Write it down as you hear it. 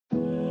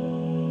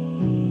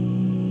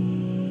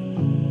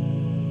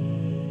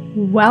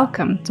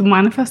Welcome to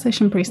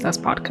Manifestation Priestess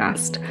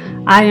Podcast.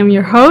 I am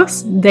your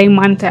host,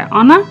 Diamante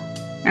Anna,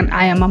 and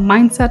I am a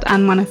mindset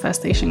and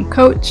manifestation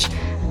coach,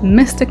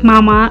 mystic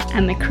mama,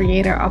 and the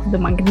creator of the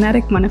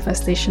magnetic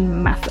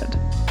manifestation method.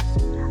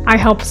 I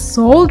help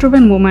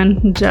soul-driven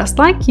women just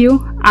like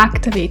you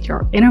activate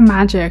your inner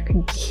magic,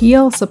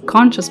 heal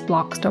subconscious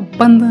blocks to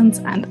abundance,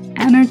 and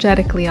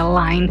energetically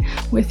align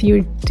with your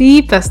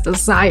deepest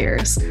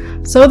desires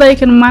so that you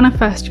can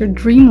manifest your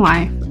dream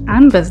life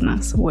and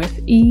business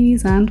with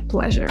ease and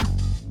pleasure.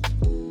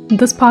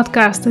 This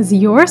podcast is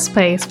your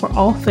space for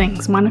all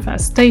things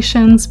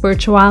manifestation,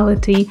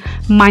 spirituality,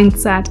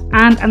 mindset,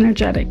 and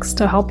energetics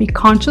to help you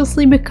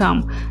consciously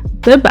become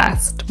the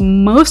best,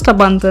 most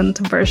abundant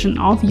version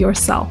of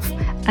yourself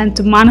and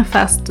to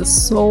manifest the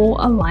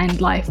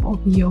soul-aligned life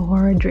of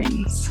your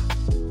dreams.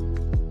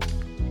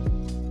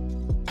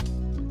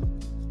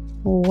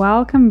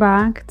 Welcome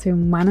back to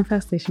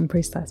Manifestation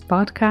Priestess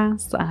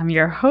Podcast. I'm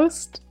your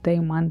host,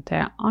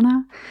 Diamante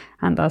Anna,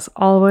 and as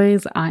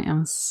always, I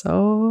am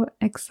so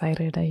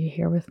excited that you're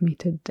here with me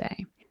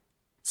today.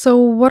 So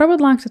what I would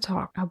like to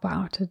talk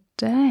about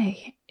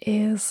today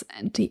is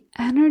the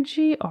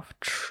energy of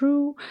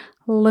true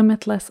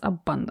limitless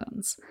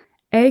abundance,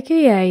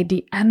 aka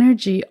the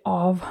energy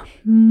of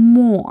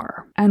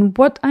more. And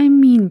what I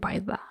mean by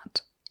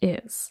that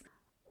is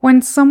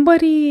when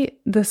somebody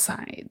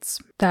decides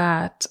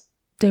that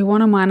they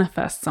want to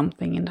manifest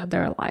something into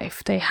their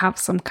life, they have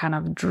some kind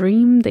of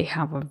dream, they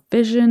have a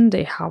vision,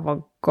 they have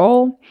a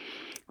goal,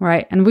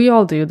 right? And we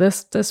all do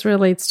this. This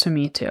relates to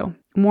me too.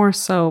 More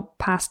so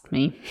past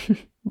me,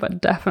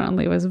 but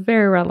definitely was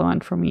very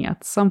relevant for me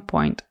at some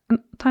point, and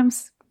at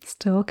times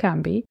still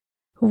can be.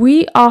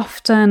 We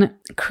often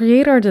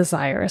create our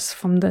desires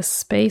from this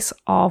space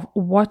of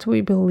what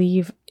we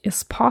believe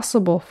is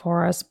possible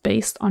for us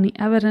based on the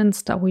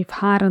evidence that we've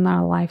had in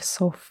our life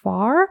so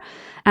far,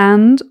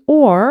 and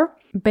or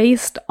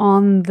based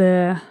on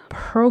the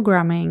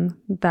programming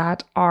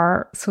that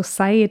our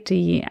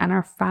society and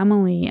our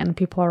family and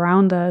people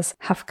around us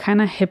have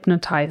kind of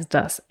hypnotized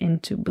us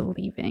into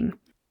believing.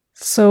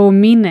 So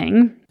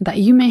meaning that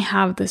you may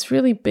have this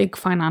really big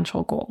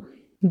financial goal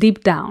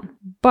deep down,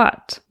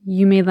 but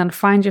you may then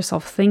find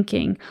yourself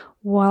thinking,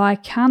 well, I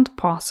can't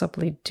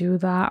possibly do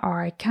that,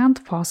 or I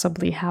can't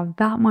possibly have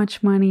that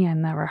much money. I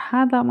never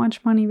had that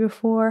much money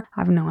before.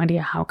 I have no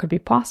idea how it could be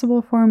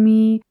possible for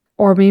me.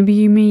 Or maybe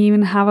you may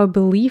even have a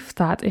belief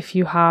that if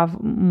you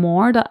have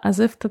more, that as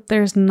if that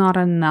there's not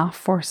enough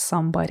for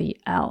somebody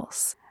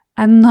else.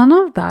 And none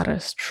of that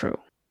is true.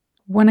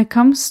 When it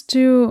comes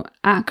to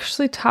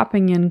actually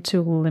tapping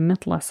into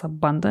limitless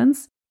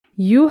abundance,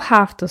 you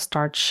have to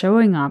start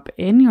showing up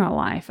in your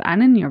life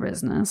and in your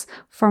business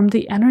from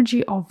the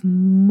energy of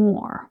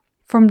more,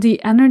 from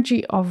the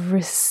energy of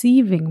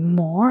receiving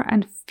more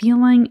and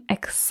feeling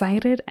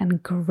excited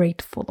and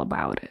grateful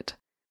about it,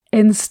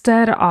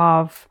 instead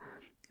of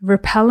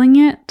repelling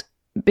it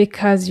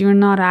because you're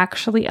not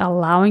actually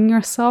allowing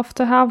yourself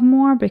to have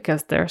more,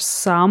 because there's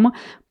some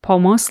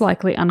most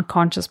likely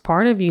unconscious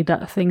part of you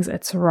that thinks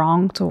it's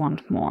wrong to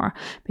want more,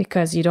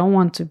 because you don't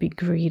want to be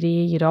greedy,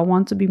 you don't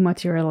want to be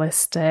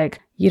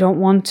materialistic, you don't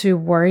want to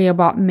worry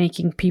about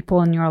making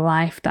people in your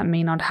life that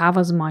may not have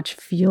as much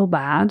feel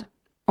bad.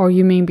 Or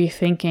you may be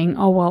thinking,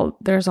 oh, well,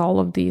 there's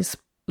all of these.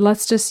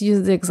 Let's just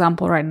use the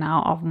example right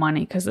now of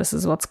money, because this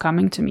is what's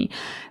coming to me.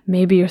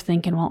 Maybe you're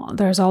thinking, well,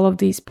 there's all of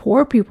these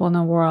poor people in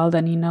the world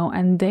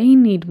and they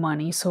need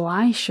money, so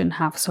I shouldn't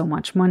have so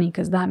much money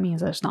because that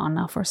means there's not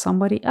enough for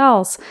somebody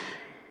else.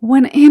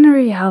 When in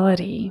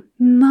reality,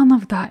 none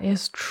of that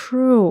is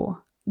true.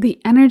 The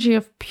energy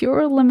of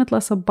pure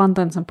limitless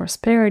abundance and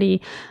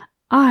prosperity,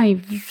 I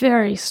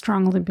very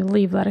strongly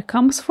believe that it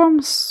comes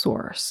from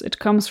source. It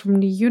comes from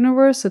the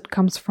universe. It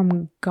comes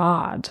from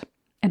God.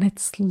 And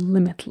it's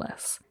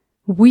limitless.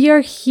 We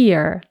are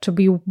here to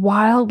be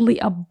wildly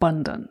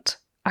abundant.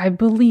 I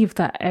believe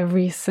that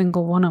every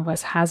single one of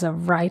us has a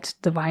right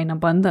divine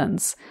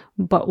abundance,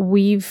 but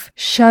we've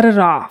shut it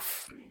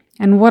off.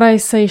 And what I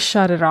say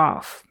shut it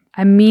off,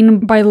 I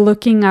mean by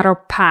looking at our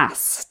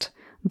past,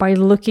 by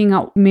looking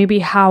at maybe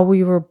how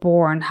we were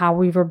born, how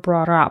we were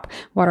brought up,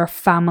 what our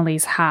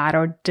families had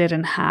or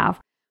didn't have,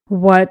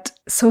 what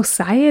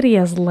society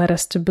has led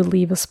us to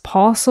believe is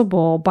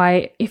possible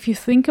by, if you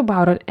think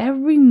about it,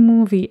 every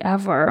movie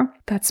ever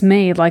that's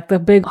made, like the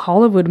big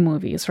Hollywood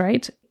movies,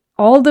 right?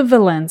 All the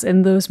villains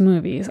in those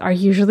movies are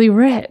usually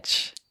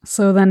rich.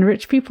 So then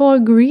rich people are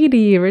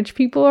greedy, rich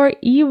people are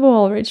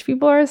evil, rich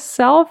people are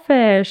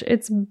selfish.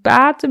 It's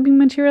bad to be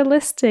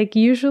materialistic.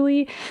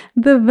 Usually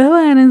the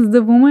villain is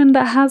the woman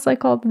that has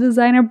like all the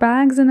designer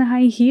bags and the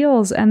high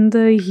heels, and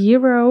the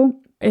hero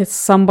is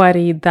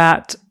somebody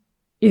that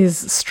is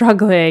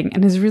struggling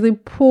and is really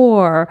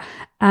poor.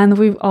 And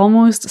we've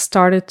almost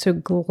started to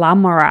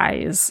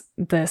glamorize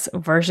this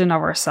version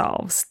of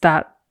ourselves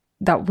that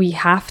we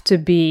have to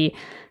be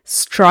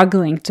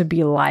struggling to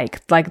be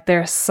liked. Like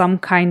there's some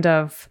kind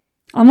of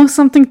almost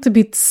something to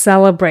be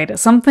celebrated,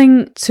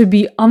 something to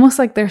be almost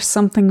like there's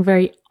something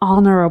very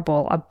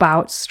honorable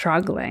about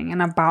struggling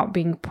and about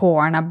being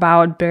poor and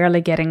about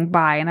barely getting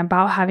by and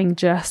about having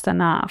just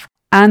enough.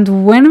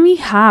 And when we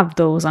have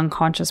those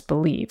unconscious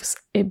beliefs,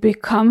 it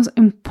becomes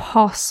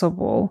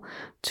impossible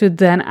to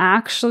then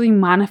actually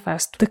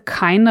manifest the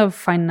kind of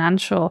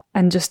financial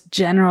and just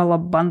general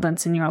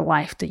abundance in your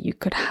life that you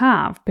could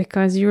have,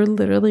 because you're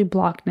literally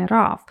blocking it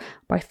off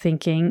by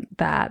thinking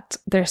that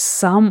there's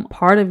some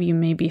part of you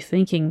maybe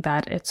thinking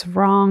that it's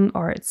wrong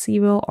or it's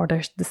evil, or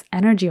there's this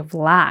energy of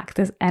lack,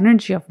 this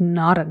energy of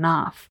not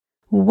enough.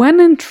 When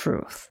in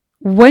truth,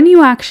 when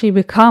you actually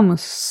become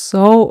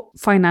so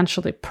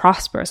financially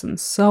prosperous and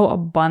so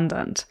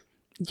abundant,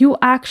 you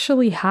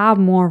actually have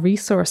more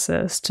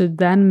resources to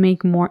then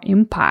make more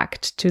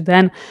impact, to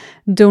then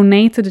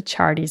donate to the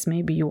charities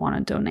maybe you want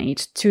to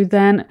donate, to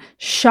then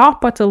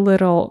shop at the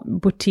little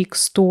boutique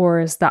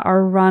stores that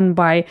are run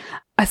by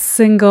a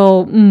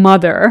single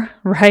mother,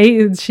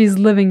 right? She's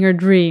living your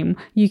dream.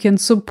 You can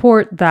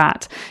support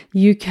that.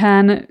 You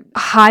can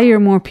hire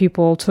more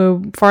people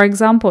to, for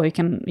example,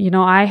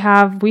 we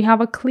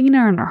have a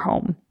cleaner in our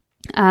home.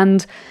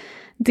 And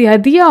the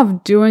idea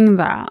of doing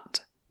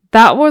that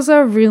was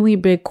a really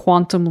big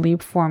quantum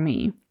leap for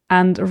me.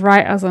 And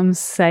right as I'm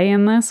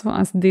saying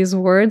these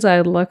words,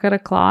 I look at a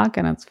clock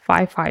and it's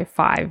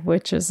 555,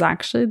 which is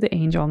actually the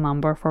angel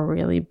number for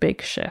really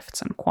big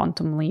shifts and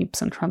quantum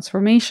leaps and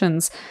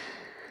transformations.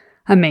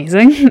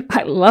 Amazing.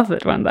 I love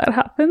it when that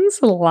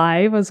happens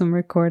live as I'm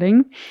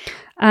recording.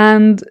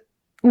 And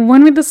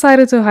when we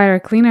decided to hire a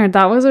cleaner,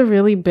 that was a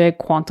really big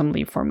quantum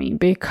leap for me,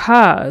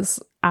 because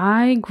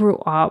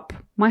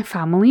my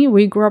family,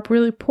 we grew up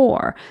really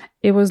poor.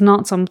 It was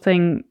not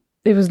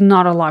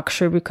a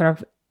luxury we could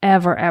have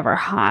ever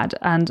had.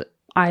 And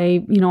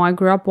I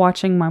grew up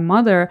watching my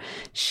mother.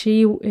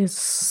 She is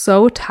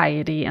so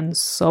tidy and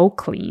so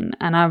clean.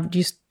 And I've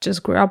just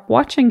grew up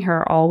watching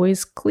her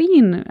always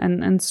clean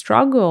and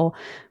struggle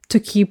to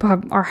keep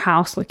our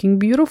house looking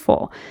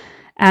beautiful.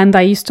 And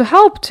I used to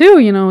help too,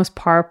 as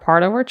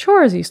part of our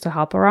chores. I used to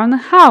help around the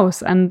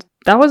house. And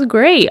that was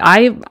great.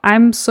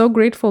 I'm so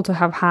grateful to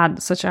have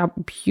had such a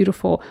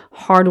beautiful,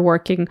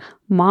 hardworking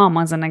mom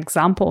as an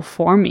example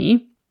for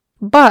me.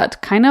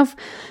 But kind of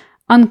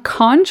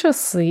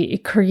unconsciously,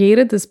 it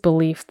created this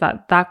belief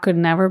that could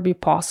never be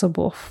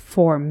possible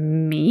for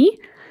me,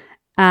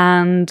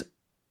 and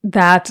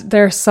that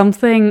there's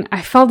something,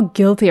 I felt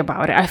guilty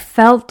about it. I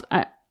felt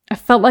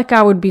like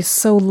I would be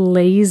so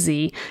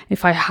lazy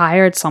if I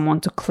hired someone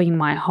to clean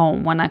my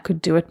home when I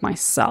could do it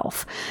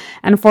myself.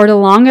 And for the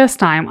longest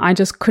time, I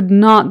just could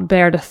not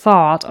bear the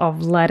thought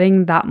of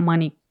letting that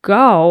money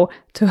go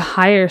to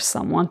hire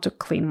someone to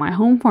clean my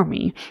home for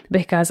me,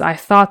 because I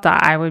thought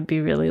that I would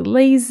be really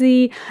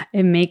lazy.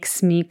 It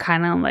makes me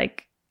kind of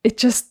like, it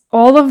just,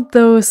 all of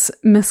those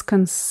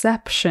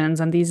misconceptions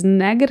and these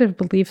negative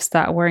beliefs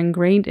that were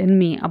ingrained in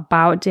me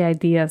about the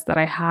ideas that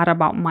I had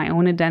about my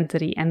own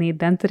identity and the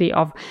identity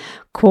of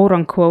quote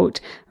unquote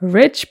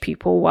rich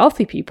people,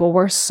 wealthy people,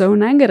 were so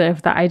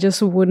negative that I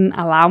just wouldn't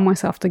allow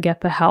myself to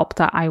get the help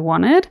that I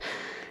wanted.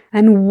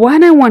 And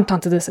when I went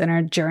onto this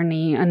inner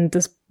journey and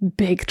this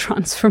big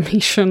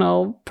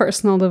transformational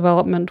personal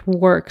development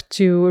work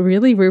to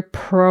really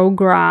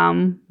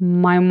reprogram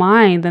my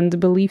mind and the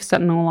beliefs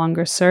that no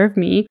longer serve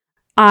me,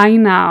 I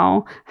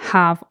now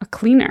have a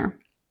cleaner.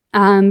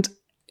 And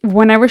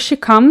whenever she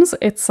comes,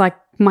 it's like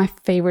my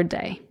favorite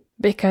day,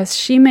 because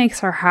she makes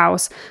her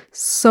house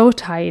so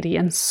tidy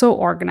and so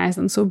organized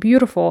and so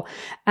beautiful.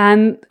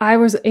 And I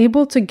was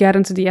able to get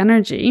into the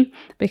energy,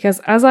 because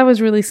as I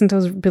was releasing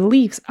those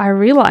beliefs, I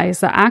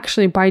realized that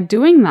actually by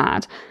doing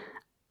that,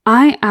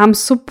 I am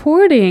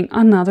supporting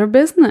another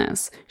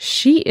business.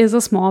 She is a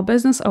small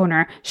business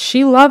owner.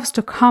 She loves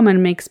to come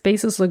and make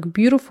spaces look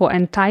beautiful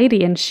and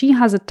tidy, and she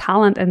has a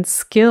talent and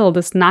skill,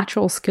 this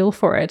natural skill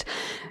for it,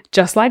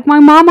 just like my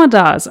mama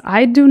does.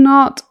 I do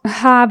not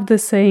have the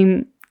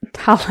same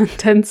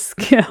talent and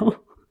skill.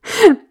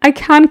 I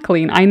can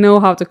clean. I know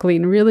how to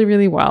clean really,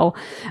 really well,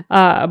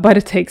 but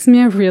it takes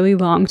me a really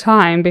long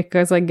time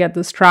because I get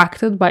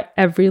distracted by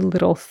every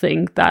little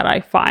thing that I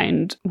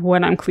find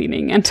when I'm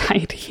cleaning and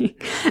tidying.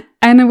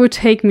 And it would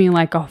take me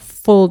like a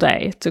full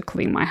day to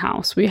clean my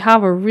house. We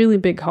have a really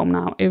big home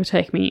now. It would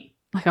take me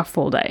like a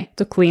full day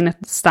to clean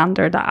at the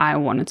standard that I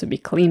wanted to be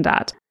cleaned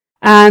at.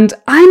 And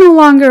I no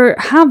longer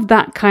have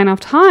that kind of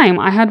time.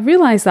 I had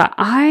realized that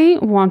I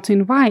want to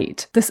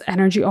invite this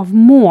energy of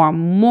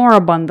more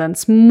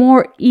abundance,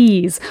 more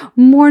ease,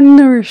 more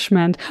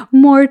nourishment,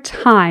 more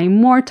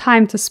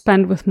time to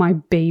spend with my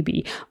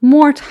baby,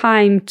 more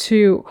time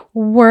to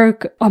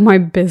work on my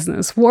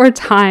business, more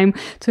time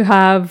to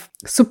have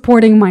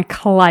supporting my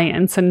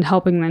clients and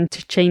helping them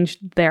to change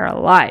their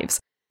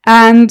lives.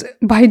 And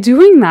by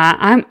doing that,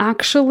 I'm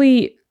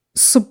actually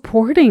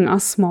supporting a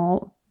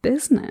small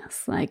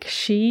business. Like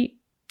she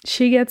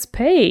gets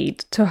paid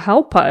to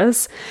help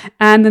us,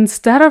 and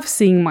instead of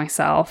seeing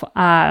myself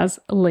as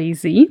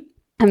lazy,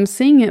 I'm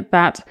seeing it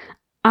that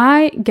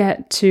I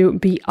get to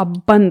be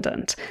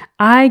abundant.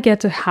 I get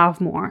to have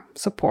more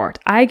support.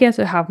 I get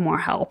to have more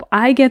help.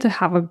 I get to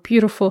have a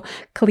beautiful,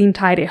 clean,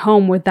 tidy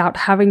home without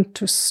having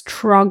to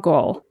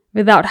struggle,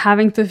 without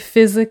having to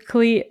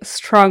physically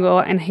struggle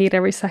and hate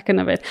every second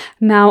of it.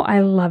 Now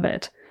I love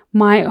it.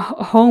 My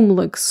home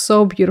looks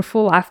so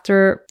beautiful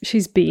after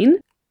she's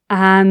been,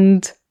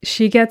 and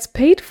she gets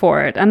paid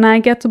for it, and I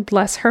get to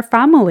bless her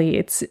family.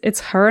 It's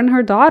her and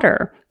her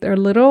daughter. Their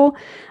little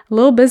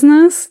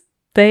business.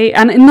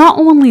 And not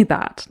only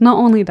that,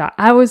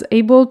 I was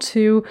able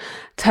to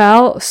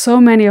tell so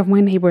many of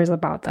my neighbors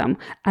about them.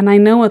 And I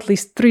know at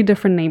least 3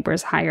 different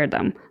neighbors hired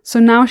them. So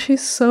now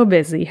she's so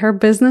busy. Her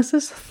business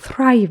is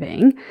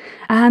thriving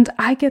and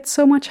I get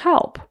so much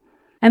help.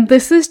 And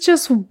this is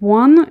just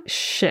one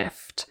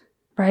shift,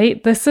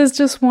 right? This is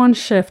just one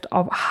shift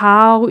of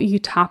how you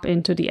tap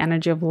into the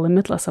energy of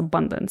limitless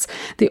abundance.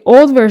 The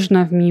old version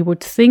of me would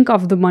think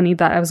of the money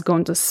that I was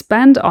going to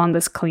spend on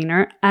this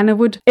cleaner, and it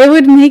would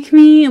make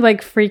me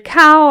like freak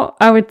out.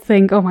 I would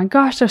think, oh my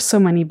gosh, there's so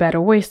many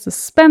better ways to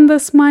spend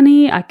this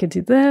money. I could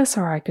do this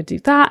or I could do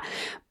that.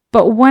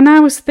 But when I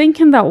was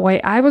thinking that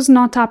way, I was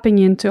not tapping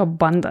into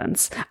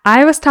abundance.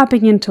 I was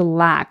tapping into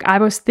lack. I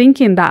was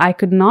thinking that I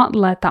could not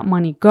let that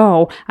money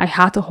go. I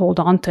had to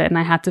hold on to it, and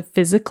I had to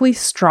physically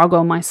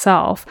struggle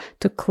myself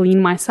to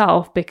clean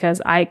myself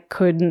because I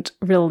couldn't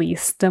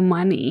release the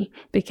money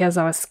because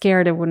I was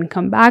scared it wouldn't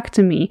come back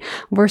to me.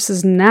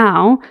 Versus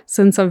now,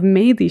 since I've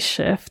made these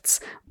shifts,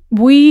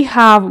 we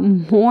have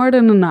more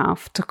than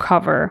enough to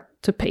cover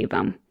to pay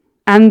them.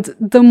 And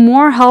the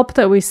more help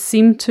that we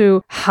seem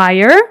to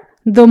hire,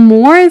 the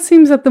more it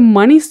seems that the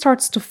money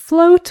starts to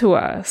flow to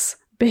us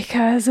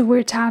because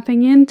we're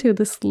tapping into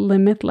this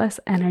limitless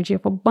energy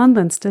of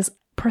abundance, this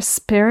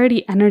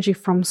prosperity energy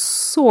from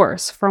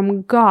source,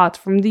 from God,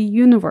 from the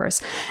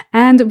universe.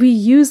 And we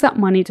use that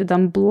money to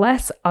then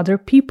bless other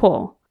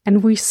people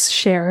and we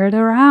share it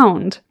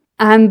around.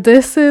 And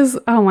this is,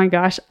 oh my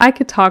gosh, I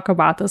could talk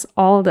about this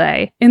all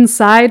day.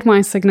 Inside my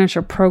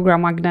signature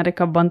program, Magnetic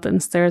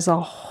Abundance, there's a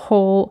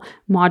whole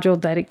module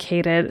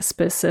dedicated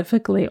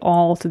specifically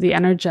all to the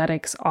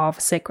energetics of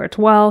sacred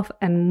wealth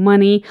and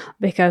money,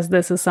 because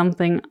this is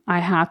something I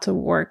had to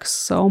work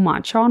so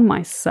much on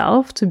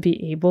myself to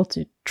be able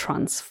to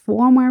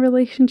transform my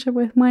relationship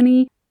with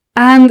money.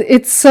 And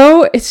it's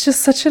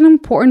just such an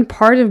important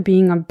part of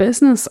being a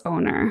business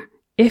owner.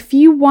 If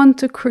you want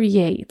to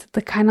create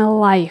the kind of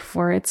life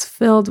where it's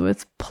filled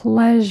with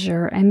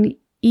pleasure and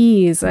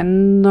ease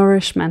and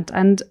nourishment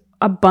and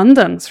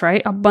abundance,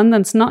 right?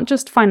 Abundance, not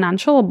just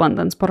financial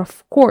abundance, but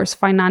of course,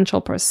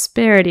 financial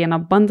prosperity and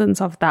abundance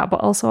of that,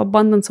 but also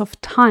abundance of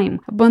time,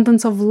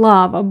 abundance of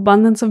love,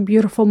 abundance of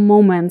beautiful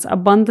moments,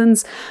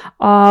 abundance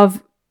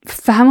of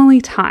family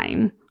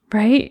time,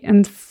 right?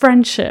 And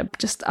friendship,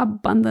 just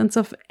abundance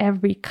of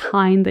every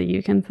kind that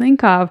you can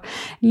think of.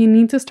 You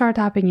need to start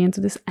tapping into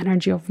this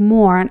energy of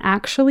more and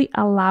actually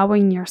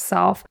allowing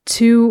yourself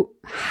to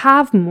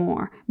have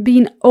more,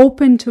 being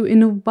open to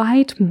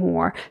invite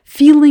more,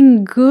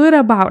 feeling good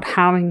about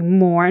having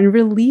more, and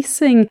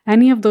releasing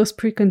any of those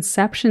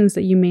preconceptions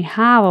that you may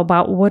have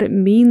about what it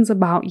means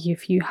about you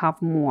if you have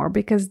more,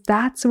 because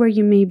that's where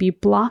you may be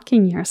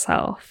blocking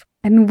yourself.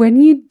 And when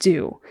you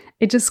do,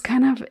 it just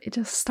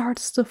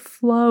starts to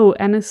flow,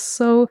 and it's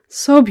so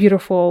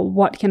beautiful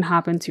what can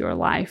happen to your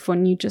life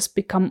when you just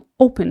become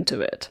open to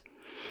it.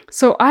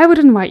 So I would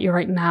invite you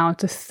right now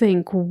to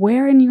think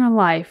where in your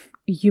life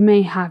you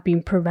may have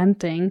been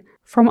preventing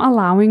from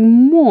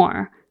allowing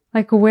more.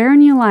 Like where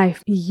in your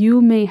life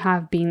you may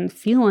have been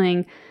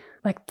feeling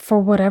like for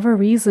whatever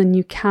reason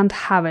you can't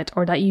have it,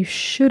 or that you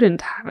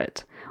shouldn't have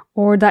it,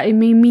 or that it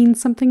may mean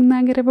something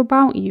negative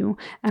about you.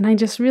 And I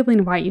just really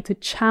invite you to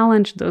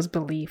challenge those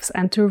beliefs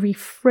and to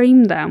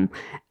reframe them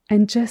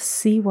and just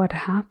see what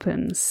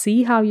happens.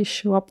 See how you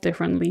show up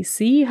differently.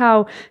 See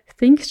how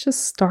things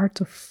just start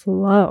to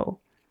flow.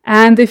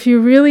 And if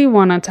you really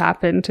want to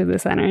tap into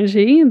this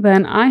energy,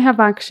 then I have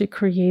actually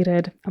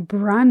created a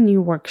brand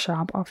new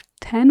workshop of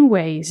 10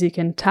 ways you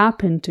can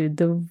tap into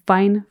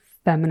divine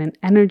feminine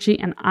energy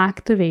and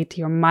activate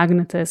your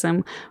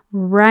magnetism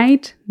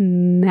right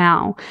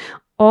now.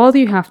 All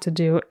you have to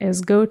do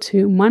is go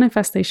to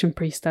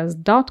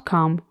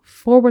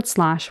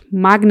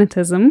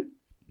manifestationpriestess.com/magnetism,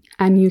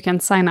 and you can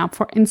sign up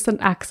for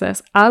instant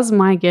access as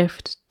my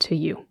gift to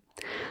you.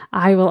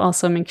 I will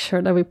also make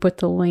sure that we put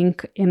the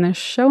link in the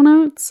show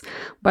notes.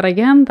 But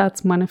again,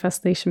 that's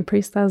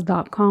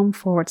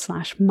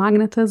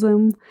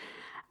manifestationpriestess.com/magnetism.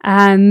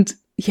 And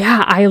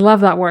yeah, I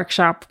love that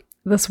workshop.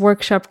 This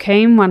workshop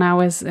came when I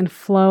was in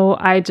flow.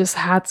 I just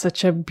had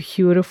such a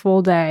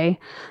beautiful day.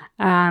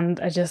 And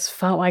I just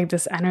felt like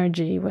this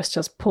energy was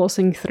just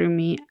pulsing through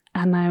me.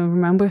 And I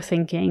remember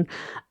thinking,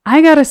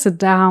 I gotta sit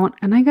down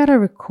and I gotta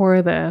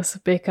record this,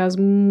 because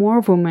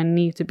more women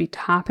need to be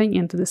tapping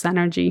into this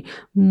energy.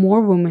 More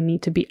women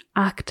need to be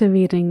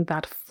activating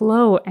that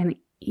flow and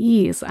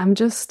ease. I'm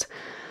just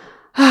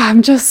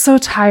so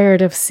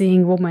tired of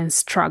seeing women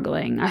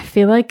struggling. I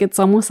feel like it's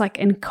almost like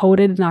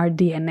encoded in our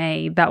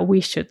DNA that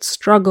we should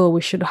struggle,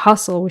 we should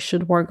hustle, we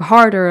should work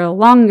harder or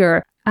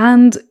longer.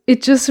 And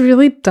it just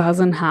really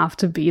doesn't have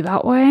to be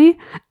that way.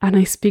 And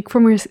I speak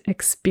from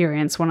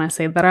experience when I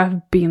say that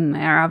I've been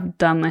there. I've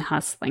done the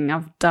hustling.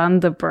 I've done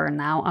the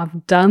burnout.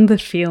 I've done the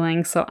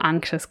feeling so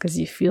anxious because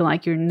you feel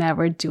like you're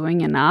never doing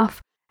enough.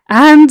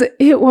 And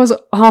it was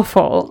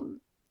awful.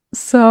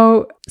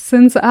 So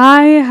since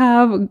I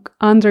have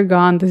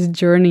undergone this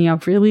journey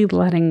of really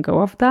letting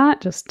go of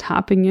that, just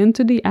tapping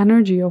into the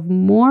energy of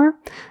more,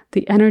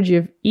 the energy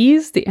of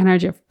ease, the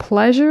energy of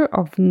pleasure,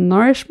 of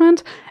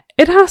nourishment,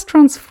 it has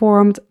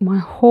transformed my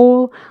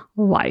whole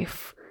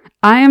life.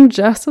 I am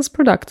just as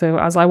productive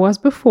as I was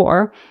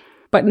before,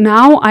 but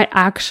now I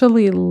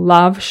actually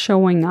love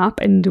showing up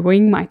and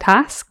doing my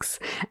tasks,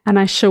 and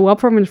I show up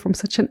from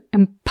such an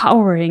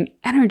empowering,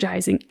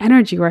 energizing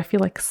energy where I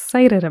feel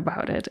excited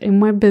about it in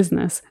my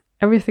business.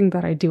 Everything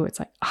that I do, it's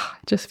like,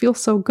 it just feels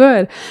so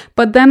good.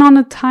 But then on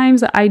the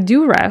times that I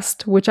do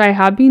rest, which I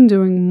have been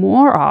doing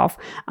more of,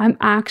 I'm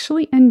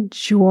actually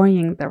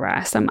enjoying the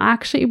rest. I'm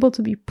actually able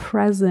to be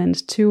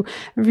present, to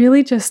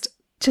really just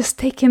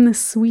take in the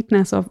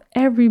sweetness of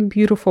every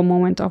beautiful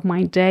moment of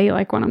my day,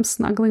 like when I'm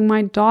snuggling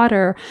my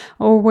daughter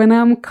or when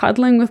I'm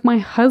cuddling with my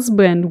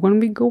husband,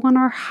 when we go on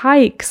our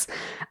hikes.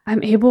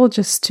 I'm able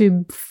just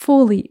to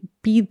fully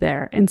be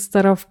there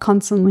instead of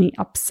constantly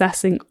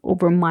obsessing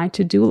over my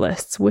to-do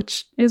lists,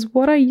 which is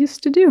what I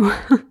used to do.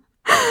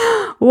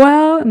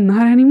 Well,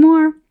 not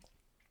anymore.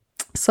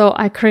 So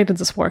I created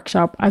this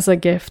workshop as a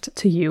gift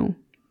to you,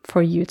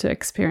 for you to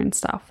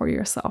experience that for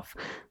yourself.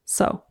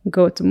 So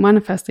go to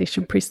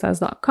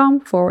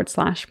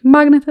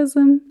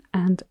manifestationpriestess.com/magnetism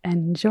and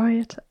enjoy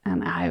it.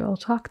 And I will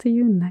talk to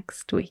you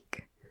next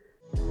week.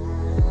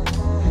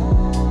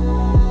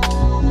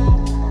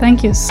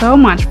 Thank you so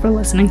much for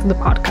listening to the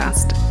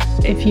podcast.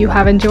 If you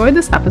have enjoyed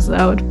this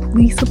episode,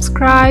 please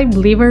subscribe,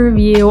 leave a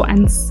review,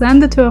 and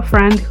send it to a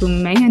friend who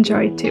may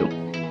enjoy it too.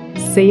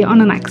 See you on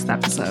the next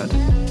episode.